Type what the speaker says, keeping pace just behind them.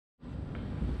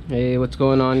Hey, what's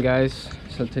going on, guys?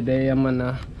 So today I'm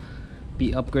gonna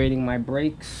be upgrading my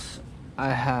brakes. I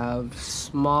have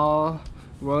small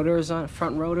rotors on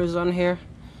front rotors on here.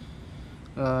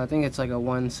 I think it's like a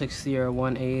 160 or a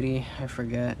 180, I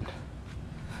forget.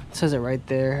 It says it right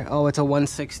there. Oh, it's a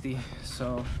 160.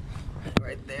 So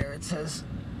right there it says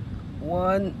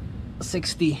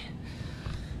 160.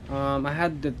 I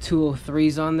had the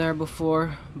 203s on there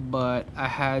before, but I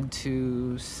had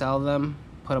to sell them,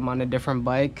 put them on a different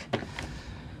bike.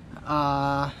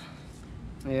 Yeah,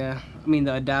 I mean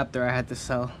the adapter I had to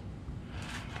sell.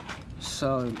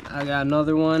 So I got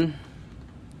another one,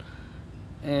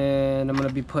 and I'm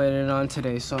gonna be putting it on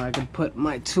today so I can put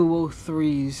my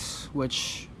 203s,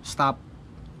 which stop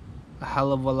a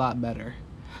hell of a lot better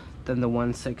than the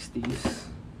 160s.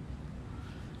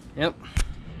 Yep.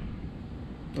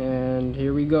 And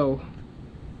here we go.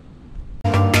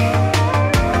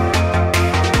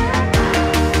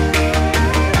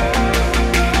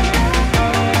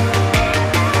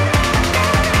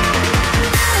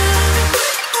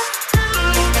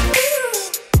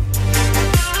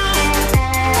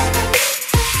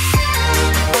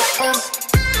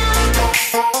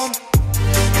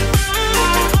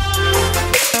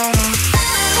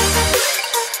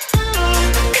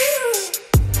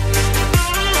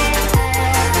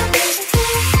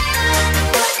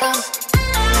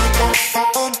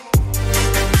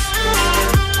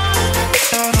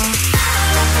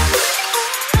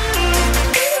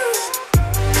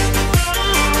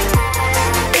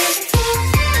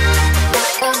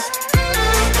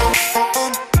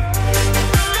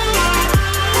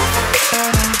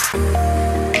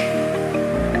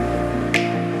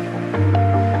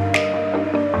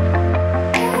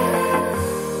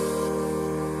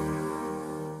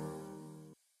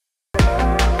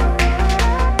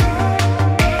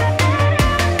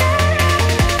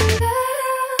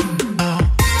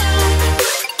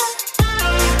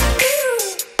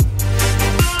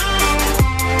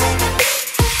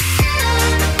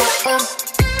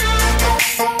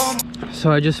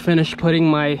 So I just finished putting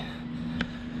my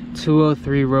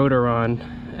 203 rotor on,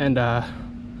 and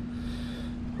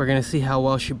we're gonna see how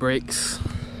well she brakes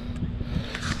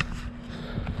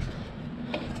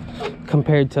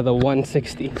compared to the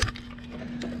 160.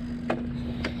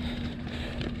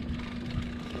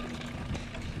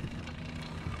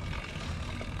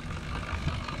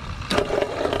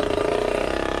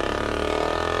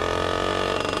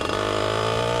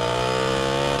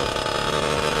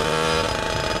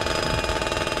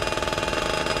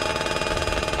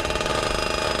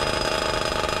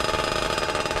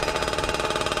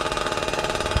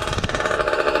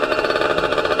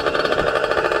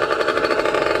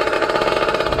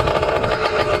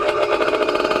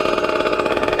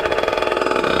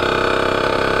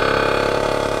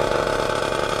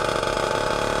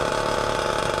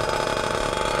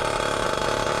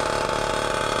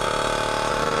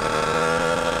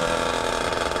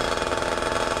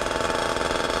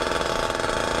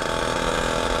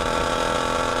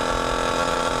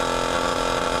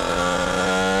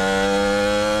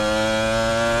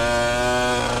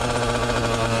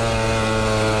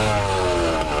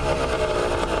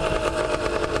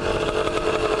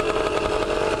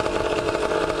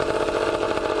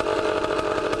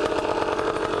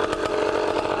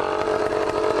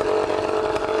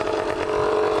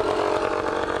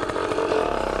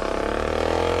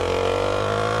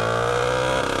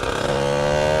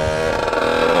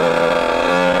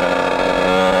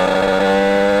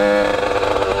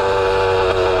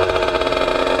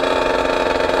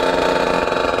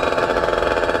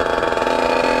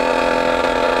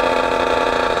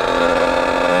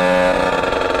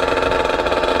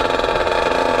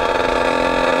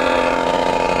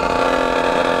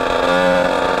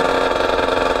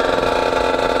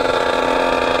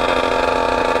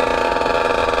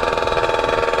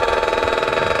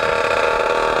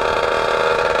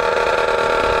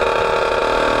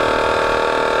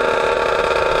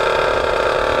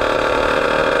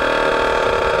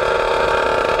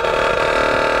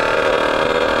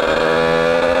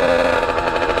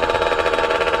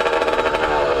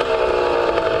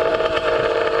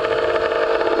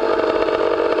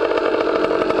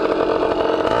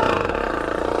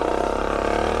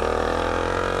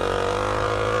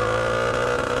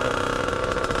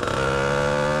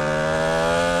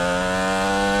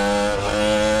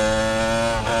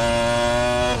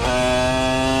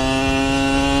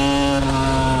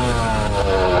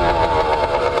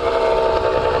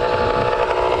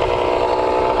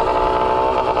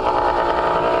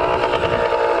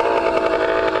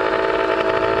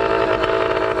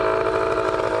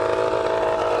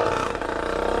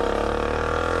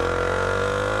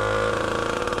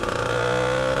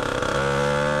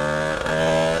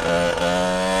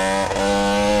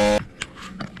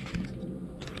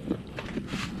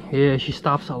 Yeah, she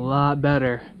stops a lot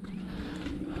better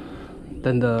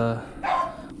than the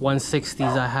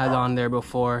 160s I had on there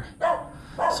before.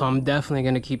 So I'm definitely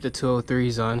gonna keep the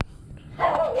 203s on.